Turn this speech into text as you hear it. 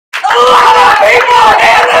people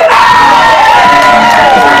here tonight!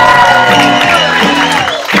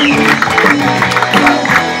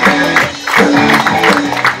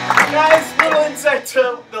 Guys, little insight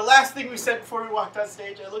to the last thing we said before we walked on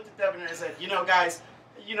stage. I looked at Devin and I said, you know, guys,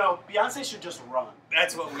 you know, Beyonce should just run.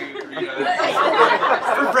 That's what we agreed on.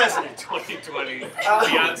 For president. 2020.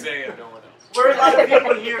 Beyonce and no one else. We're a lot of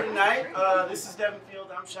people here tonight. This is Devin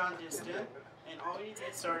Field. I'm Shaun Diston. And all we need to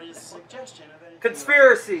get started is a suggestion of anything.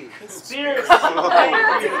 Conspiracy. Conspiracy.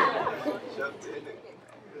 Thank you.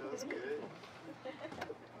 That's good.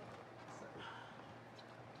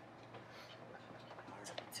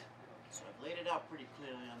 So I've laid it out pretty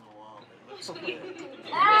clearly on the wall, but it looks good.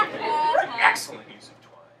 Excellent use of twine.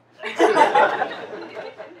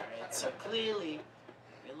 Alright, so clearly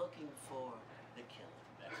we're looking for the killer.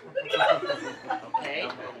 Okay?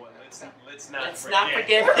 Number one, let's not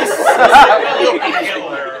forget this. the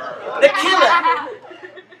killer. The killer!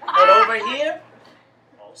 But over here,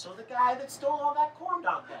 also the guy that stole all that corn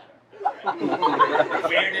dog batter.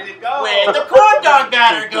 Where did it go? Where'd the corn dog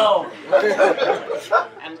batter go?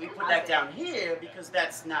 And we put that down here because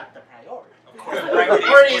that's not the priority. Of course, the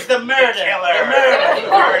priority is the murder. The killer.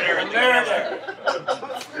 The murder.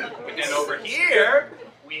 But then over here,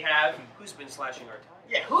 we have who's been slashing our tires.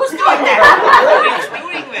 Yeah, who's doing that? Who's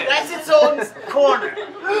doing this? That's its own corner.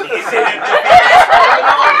 Is it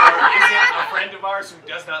a friend of ours who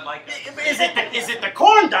does not like us? Is it the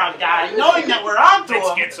corn dog guy, knowing that we're onto him?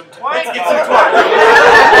 Let's get some twine. Let's get some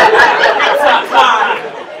twine.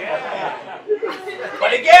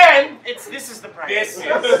 But again, this is the priority. This is.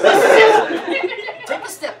 Take a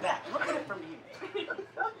step back. Look at it from here.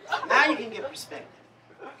 Now you can get perspective.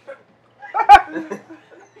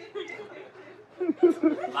 A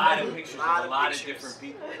lot of pictures of a lot of different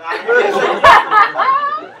people. Okay.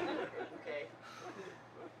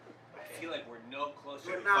 I feel like we're no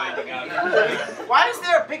closer to not. finding out. Why is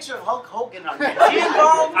there a picture of Hulk Hogan on there? Is he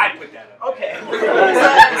involved? I put that up. Okay.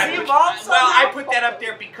 Is he involved? Well, I somehow? put that up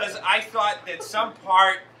there because I thought that some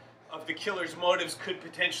part of the killer's motives could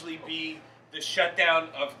potentially be the shutdown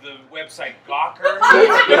of the website Gawker. Right.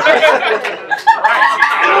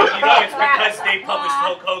 You know, it's because they published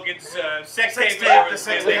Hulk Hogan's sex tape. He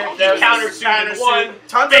countersued one.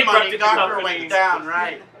 Tons of money. bankrupted the Gawker company. went down,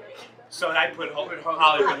 right? So I put Hollywood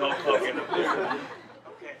Hulk Hogan up there.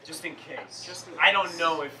 Okay. Just in case. Just in I don't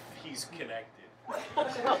know if he's connected.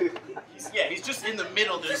 He's just in the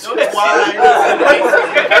middle. There's no Yes. wine.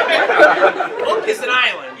 Hulk is an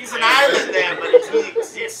island. He's an island there, but he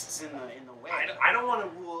exists in the way. I don't want to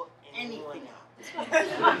rule Anything out.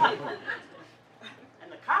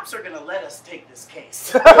 And the cops are going to let us take this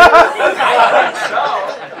case. I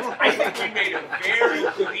think we made a very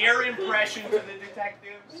clear impression to the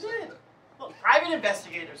detectives. We did. Look, private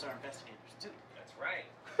investigators are investigators too. That's right.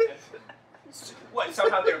 What,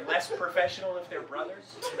 somehow they're less professional if they're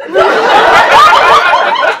brothers? We're trying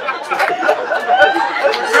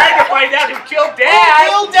to find out who killed Dad!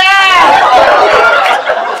 Kill Dad!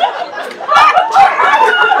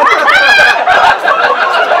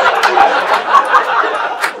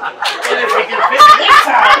 And if we can fit this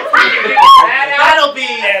out, that'll be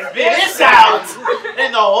this out,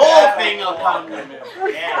 then the whole thing will come.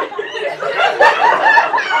 Yeah.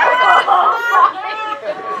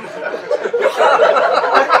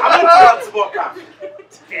 I'm gonna put out some more coffee.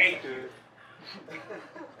 Dang.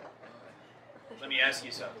 Let me ask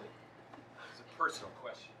you something. It's a personal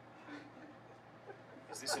question.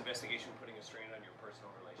 Is this investigation putting a strain on your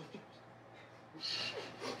personal relationships?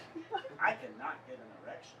 I cannot get an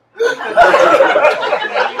erection.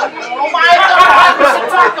 Oh my God! We should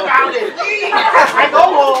talk about it. I go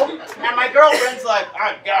home and my girlfriend's like,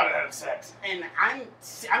 "I gotta have sex," and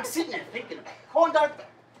I'm sitting there thinking about it. Corn dog.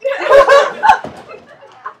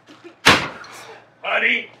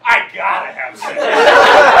 Honey, I gotta have sex.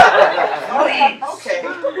 Please. Okay.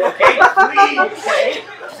 Okay, please. Okay.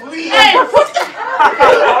 Please.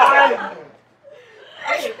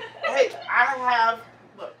 Hey, I have.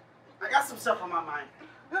 Look, I got some stuff on my mind.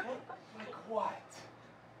 Okay? Like what?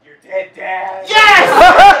 Your dead dad? Yes!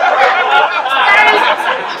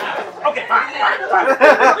 Okay, fine.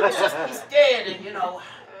 It's just he's dead, and you know,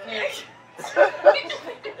 can't.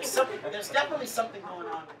 There's definitely something going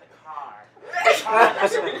on with the car.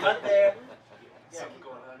 There's some blood there. Something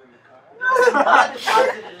going on in the car? There's some blood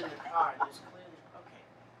deposited in the car. There's clearly okay.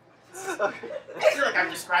 I feel like I'm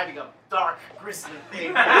describing a dark, grisly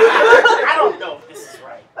thing. I don't know if this is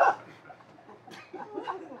right.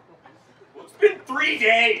 Well, it's been 3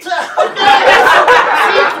 days. Seems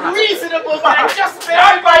reasonable, but I just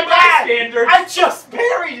buried my dad. Standards. I just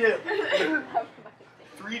buried him.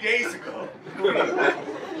 3 days ago.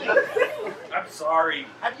 I'm sorry.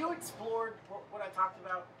 Have you explored what I talked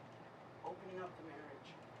about? Opening up the marriage.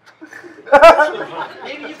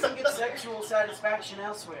 Maybe you can get sexual satisfaction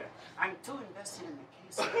elsewhere. I'm too invested in the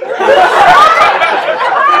case.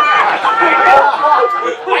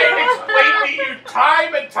 I've explained to you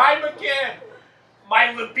time and time again.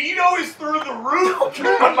 My libido is through the roof,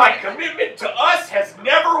 but my commitment to us has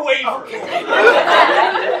never wavered.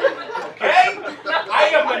 Okay? I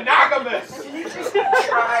am monogamous. Can you just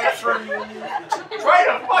try for me? Try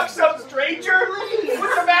to fuck some stranger?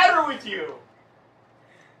 What's the matter with you?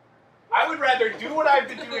 I would rather do what I've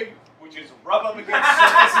been doing, which is rub up against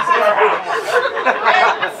surfaces in our house.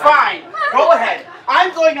 Okay, fine. Go ahead.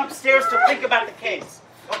 I'm going upstairs to think about the case.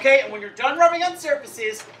 Okay, and when you're done rubbing on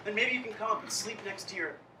surfaces, then maybe you can come up and sleep next to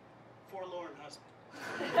your forlorn husband.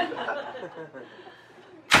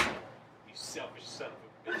 You selfish son of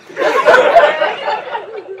a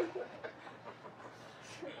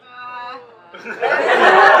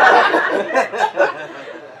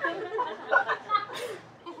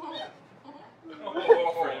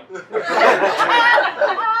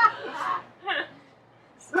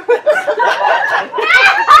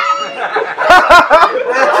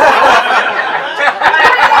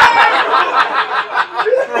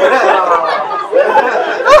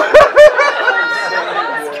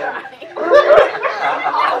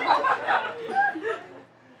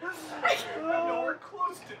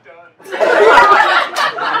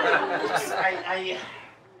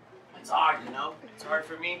It's hard, you know? It's hard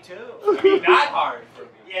for me too. I mean, not hard for me.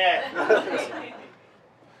 Yeah. I haven't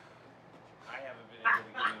been able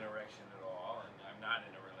to get an erection at all, and I'm not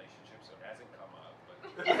in a relationship, so it hasn't come up.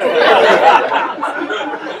 But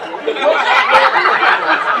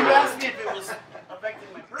you asked me if it was affecting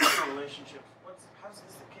my personal relationships. How's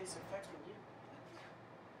this the case affecting you?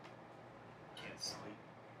 can't sleep,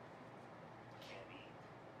 can't eat,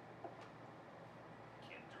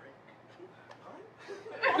 can't drink.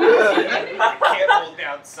 I can't hold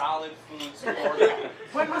down solid foods for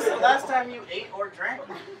When was the last time you ate or drank?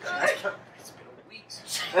 It's been weeks.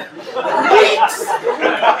 Weeks? It's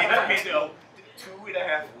been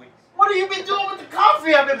 2.5 weeks. What have you been doing with the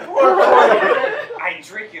coffee I've been pouring for you? I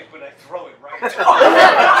drink it, but I throw it right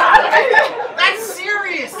That's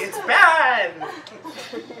serious. It's bad.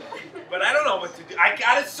 But I don't know what to do. I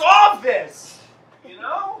gotta solve this. You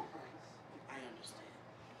know? I understand.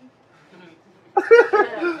 Were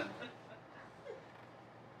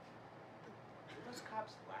those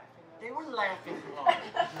cops laughing? They were laughing wrong.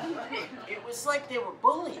 It was like they were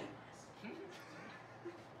bullying us.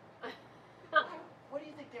 What do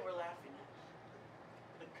you think they were laughing at?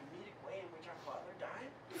 The comedic way in which our father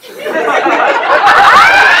died?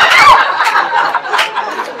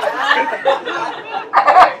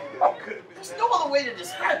 There's no other way to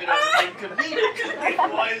describe it other than comedic. It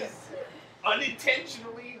was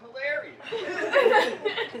unintentionally hilarious.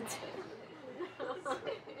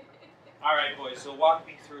 All right, boys. So walk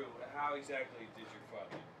me through. How exactly did your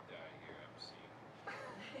father die here? I'm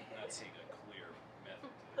not seeing a clear method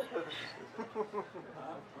to this.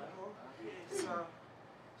 It's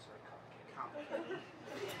complicated.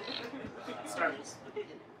 Start with the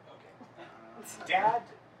beginning. Okay. Dad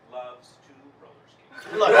loves to roller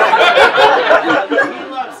skate. Look, he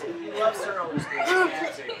loves it. He loves to roller skate.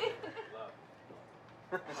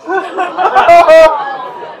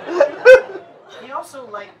 He also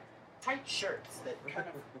liked tight shirts that kind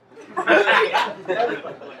of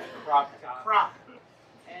crop.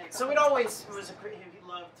 And so it was a great. He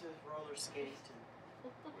loved to roller skate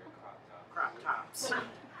and Wear crop tops.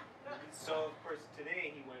 So, of course,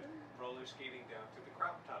 today he went roller skating down to the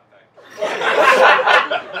crop top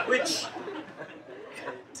factory. Which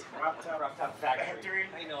crop top factory?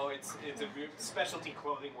 I know, it's a specialty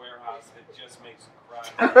clothing warehouse that just makes crop.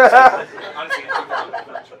 Honestly, I think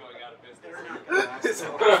they're going out of business. They're not going to last so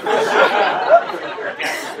long.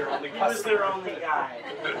 He was their only guy.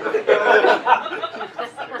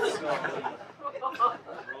 So,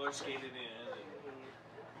 roller skated in.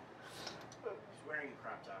 He's wearing a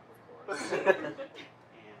crop top, of course. And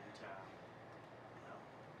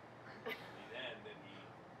then he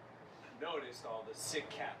noticed all the sick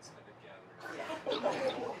cats that had gathered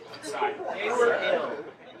inside. they were ill.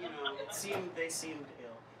 You know, they seemed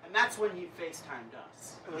ill. And that's when he FaceTimed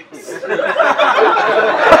us.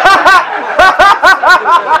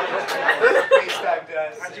 FaceTimed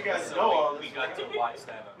us. How'd you guys So know all this? we got to watch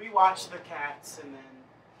that. We watched the cats and then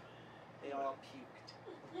they all puked.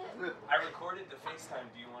 I recorded the FaceTime.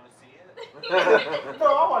 Do you want to see it? No,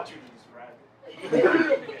 I want you to describe it.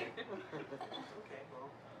 Okay, well.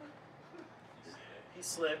 He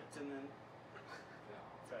slipped and then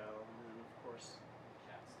fell and then of course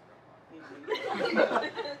He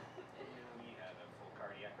had a full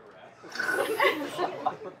cardiac arrest.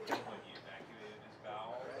 When he evacuated his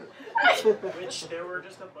bowels. Which there were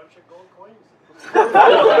just a bunch of gold coins.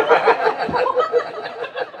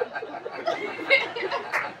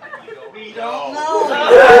 We don't know.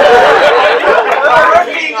 We're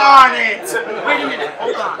working on it. Wait a minute.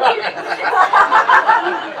 Hold on.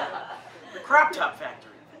 The crop top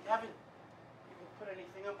factory. They haven't even put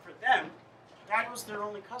anything up for them. Dad was their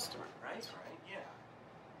only customer, right? That's right. Yeah.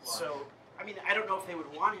 So, I mean, I don't know if they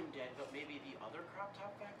would want him dead, but maybe the other crop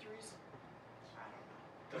top factories?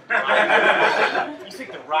 I don't know. You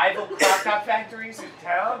think the rival crop top factories in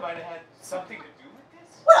town might have had something to do with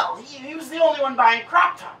this? Well, he was the only one buying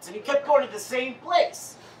crop tops, and he kept going to the same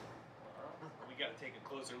place. We got to take a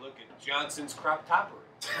closer look at Johnson's crop toppery.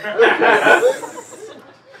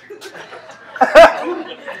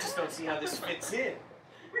 I just don't see how this fits in.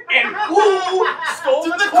 And who stole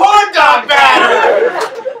the corn dog batter?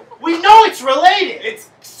 We know it's related. It's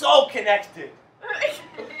so connected.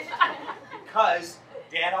 Because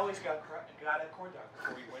Dad always got a corn dog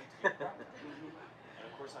before he went to get property. And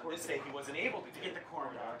of course, on this day, he wasn't able to Get the corn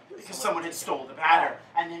dog because someone had stole the batter,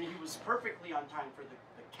 and then he was perfectly on time for the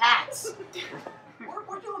cats.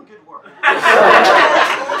 We're doing good work.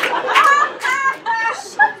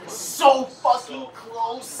 So fucking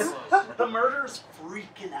close. The murderer's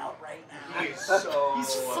freaking out right now.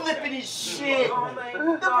 He's flipping his shit.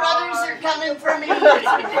 The brothers are coming for me.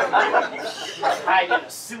 Hiding in a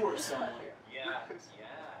sewer somewhere. Yeah.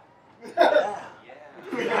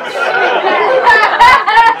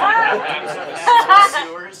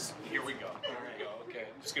 Sewers. Here we go. Okay,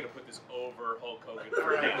 I'm just gonna put this over Hulk Hogan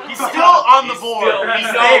for now. He's still on the board.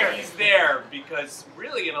 He's there because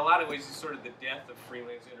really, in a lot of ways, he's sort of the death of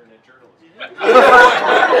freelance internet journalism. I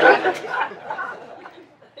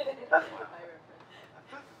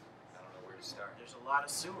don't know where to start. There's a lot of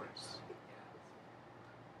sewers. Could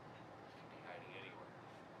be hiding anywhere.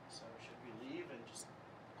 So should we leave and just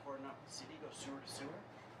cordon up the city, go sewer to sewer?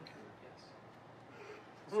 Yes.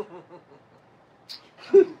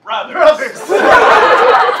 Brothers!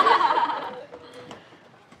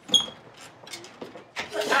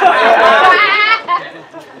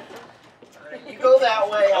 You go that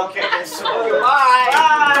way, I'll Okay. go this way. Bye.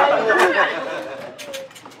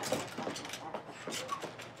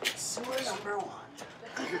 Sewer number 1.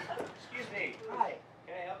 Excuse me. Hi.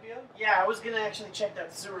 Can I help you? Yeah, I was gonna actually check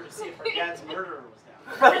that sewer to see if our dad's murderer was down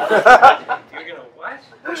You're gonna what?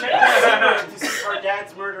 there. Check the sewer to see if our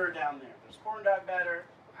dad's murderer down there. There's corn dog batter.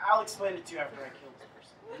 I'll explain it to you after I kill this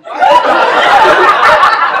person.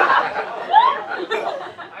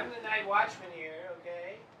 I'm the night watchman here,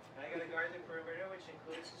 okay? I gotta guard the perimeter, which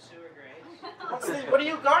includes the sewer grates. What are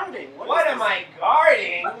you guarding? What am I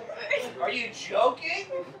guarding? Are you joking?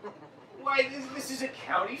 Why, this is a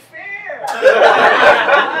county fair.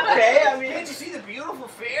 Okay, I mean... Can't you see the beautiful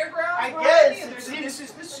fairgrounds? I behind guess. you? This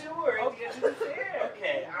is the sewer at the edge of the fair.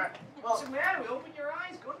 Okay, alright. What's the matter? Open your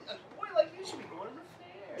eyes. Go. A boy like you should be going to the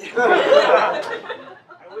fair.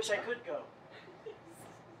 I wish I could go.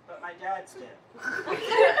 But my dad's dead. Wow.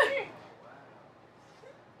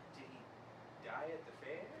 Did he die at the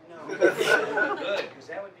fair? No. Good, because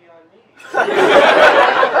that would be on me. I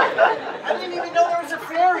didn't even know there was a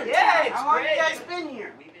fair in Yeah, town. it's How long have great. you guys been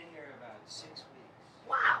here? We've been here about 6 weeks.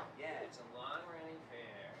 Wow. Yeah, it's a long-running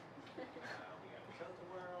fair. We got to tilt the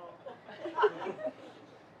world.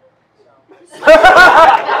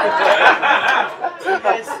 You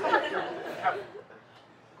guys have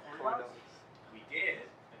We did,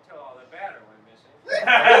 until all the batter went missing.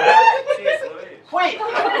 Jeez Louise. Wait!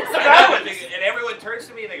 And everyone turns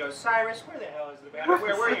to me and they go, Cyrus, where the hell is the batter?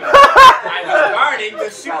 Where were you? I was guarding the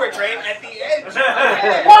sewer drain at the edge.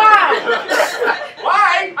 Why?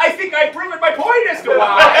 Why? I think I've proven my point as to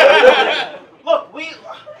why. Look,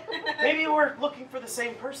 maybe we're looking for the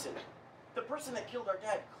same person. The person that killed our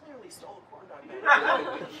dad clearly stole the corn dog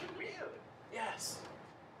batter. Really? Yes.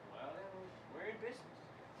 Well, then, we're in business.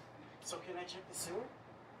 So can I check the sewer?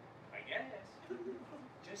 I guess.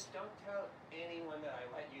 Just don't tell anyone that I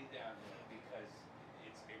let you down there because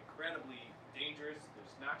it's incredibly dangerous.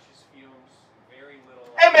 There's noxious fumes, very little.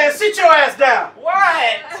 Hey man, sit your ass down!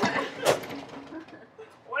 What?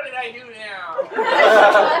 What did I do now?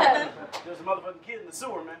 There's a motherfucking kid in the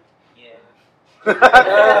sewer, man. Yeah. I'm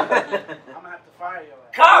gonna have to fire your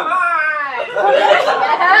ass. Come on!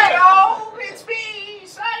 Hello, it's me,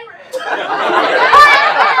 Cyrus.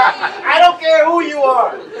 I don't care who you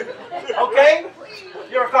are. Okay?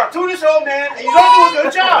 You're a cartoonish old man and you don't do a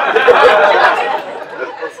good job.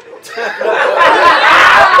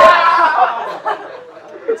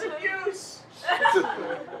 It's abuse.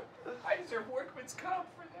 I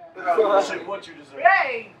Shit, what you deserve.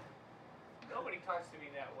 Hey! Nobody talks to me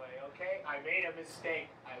that way, okay? I made a mistake.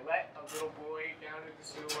 I let a little boy down in the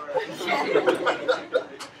sewer.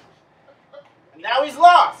 And now he's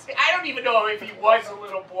lost. I don't even know if he was a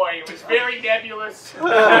little boy. It was very nebulous.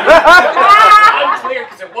 Unclear,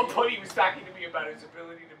 because at one point he was talking to me about his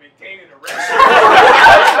ability to maintain an erection.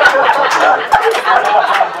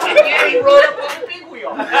 And yet he rode up on a big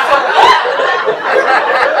wheel.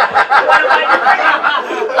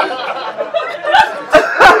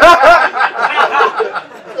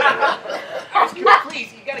 Please,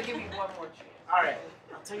 you gotta give me one more chance. Alright,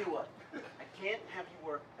 I'll tell you what. I can't have you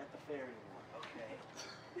work at the fair anymore, okay?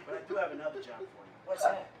 But I do have another job for you. What's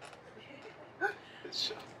that?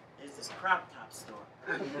 It's this crop top store.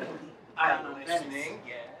 I'm listening,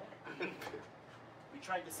 yeah. We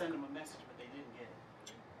tried to send them a message, but they didn't get it.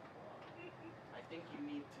 I think you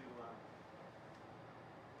need to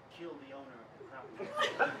kill the owner of the crop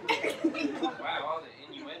top. Wow, all the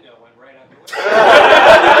innuendo went right out the window.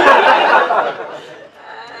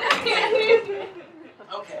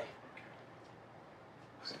 Okay.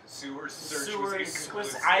 Sewer search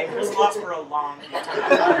was I was lost for a long time.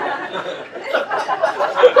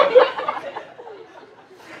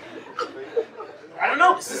 I don't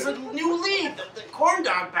know. This is a new lead. The corn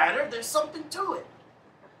dog batter. There's something to it.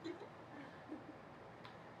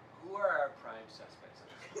 Who are our prime suspects?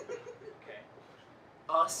 Okay.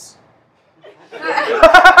 Us.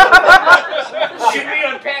 Should we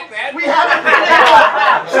unpack that? We haven't been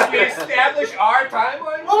able. Should we establish our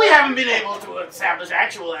timeline? Well, we haven't been able to establish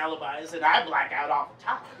actual alibis, and I black out all the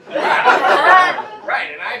time.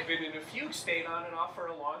 Right, and I've been in a fugue state on and off for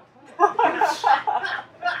a long time.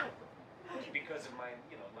 Because of my,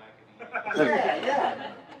 lack of eating. Yeah.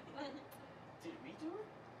 Did we do it?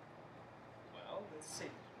 Well, let's see.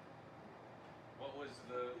 What was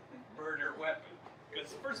the murder weapon?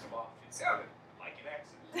 Because first of all, it sounded like an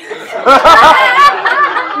accident.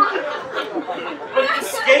 But it was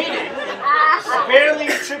skating and barely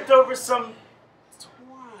tripped over some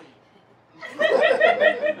twine.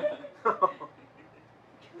 Oh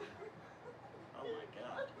my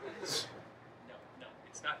god. No,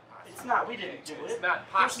 it's not possible. It's not. We didn't do it. It's not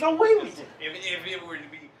There's possible. no way we did it. If it were to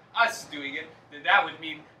be us doing it, then that would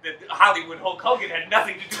mean that Hollywood Hulk Hogan had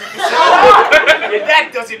nothing to do with the show. And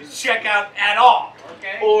that doesn't check out at all,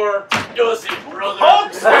 okay? Or does it, brother?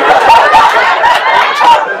 Hulk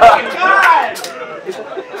God!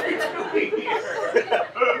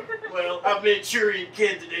 Well, I'm Manchurian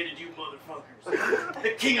candidated you motherfuckers.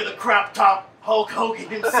 The king of the crop top, Hulk Hogan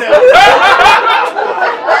himself.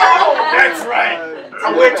 That's right.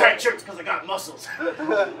 I wear tight shirts because I got muscles.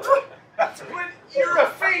 But you're a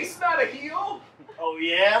face, not a heel. Oh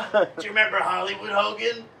yeah? Do you remember Hollywood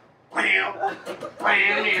Hogan? Wait,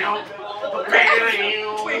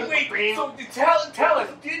 so tell us,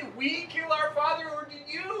 did we kill our father or did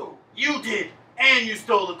you? You did, and you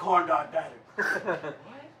stole the corn dog batter. What?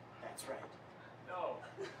 That's right. No.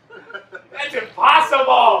 That's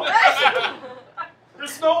impossible!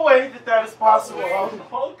 There's no way that is possible.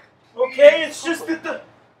 Hulk? Okay, it's just that the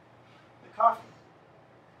coffee.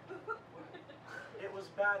 It was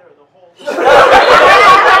batter the whole time.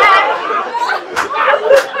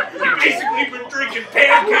 You've basically been drinking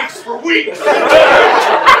pancakes for weeks! How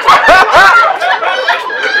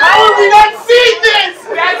have we not seen this?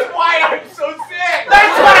 That's why I'm so sick!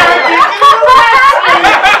 That's why I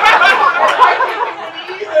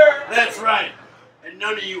didn't either! That's right. And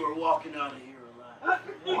none of you are walking out of here alive.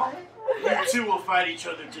 What? You two will fight each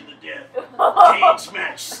other to the death. Cage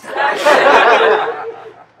match style.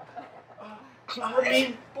 I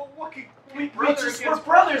mean, But what could we're brothers.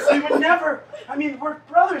 We would never. I mean, we're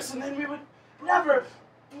brothers, and then we would never.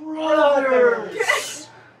 Brothers.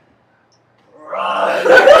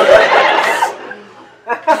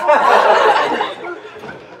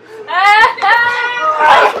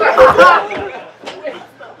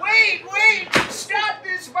 Wait! Stop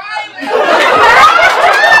this violence!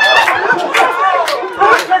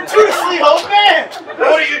 Cartoonishly, old man!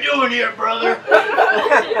 What are you doing here, brother?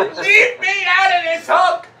 Leave me out of this,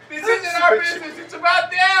 Hulk! This isn't our business, it's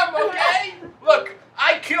about them, okay? Look,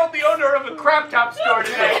 I killed the owner of a crop top store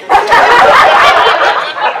today.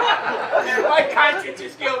 And my conscience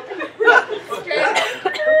is guilty. Okay?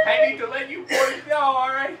 I need to let you boys know,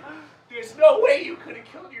 alright? There's no way you could have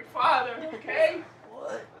killed your father, okay?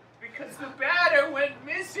 What? Because the batter went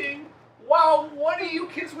missing while one of you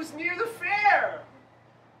kids was near the fair.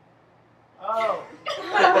 Oh.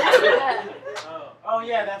 Oh,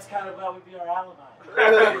 yeah, that's kind of how would be our alibi.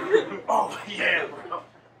 Oh, yeah, bro.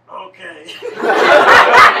 Okay.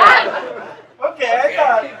 Okay,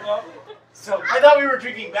 I thought. So I thought we were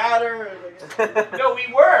drinking batter. No,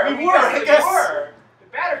 we were. We were, I guess. We were. The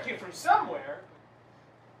batter came from somewhere.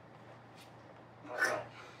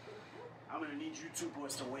 I'm gonna need you two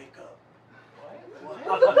boys to wake up.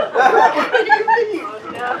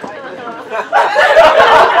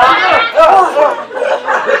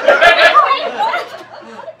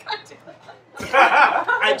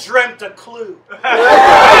 I dreamt a clue.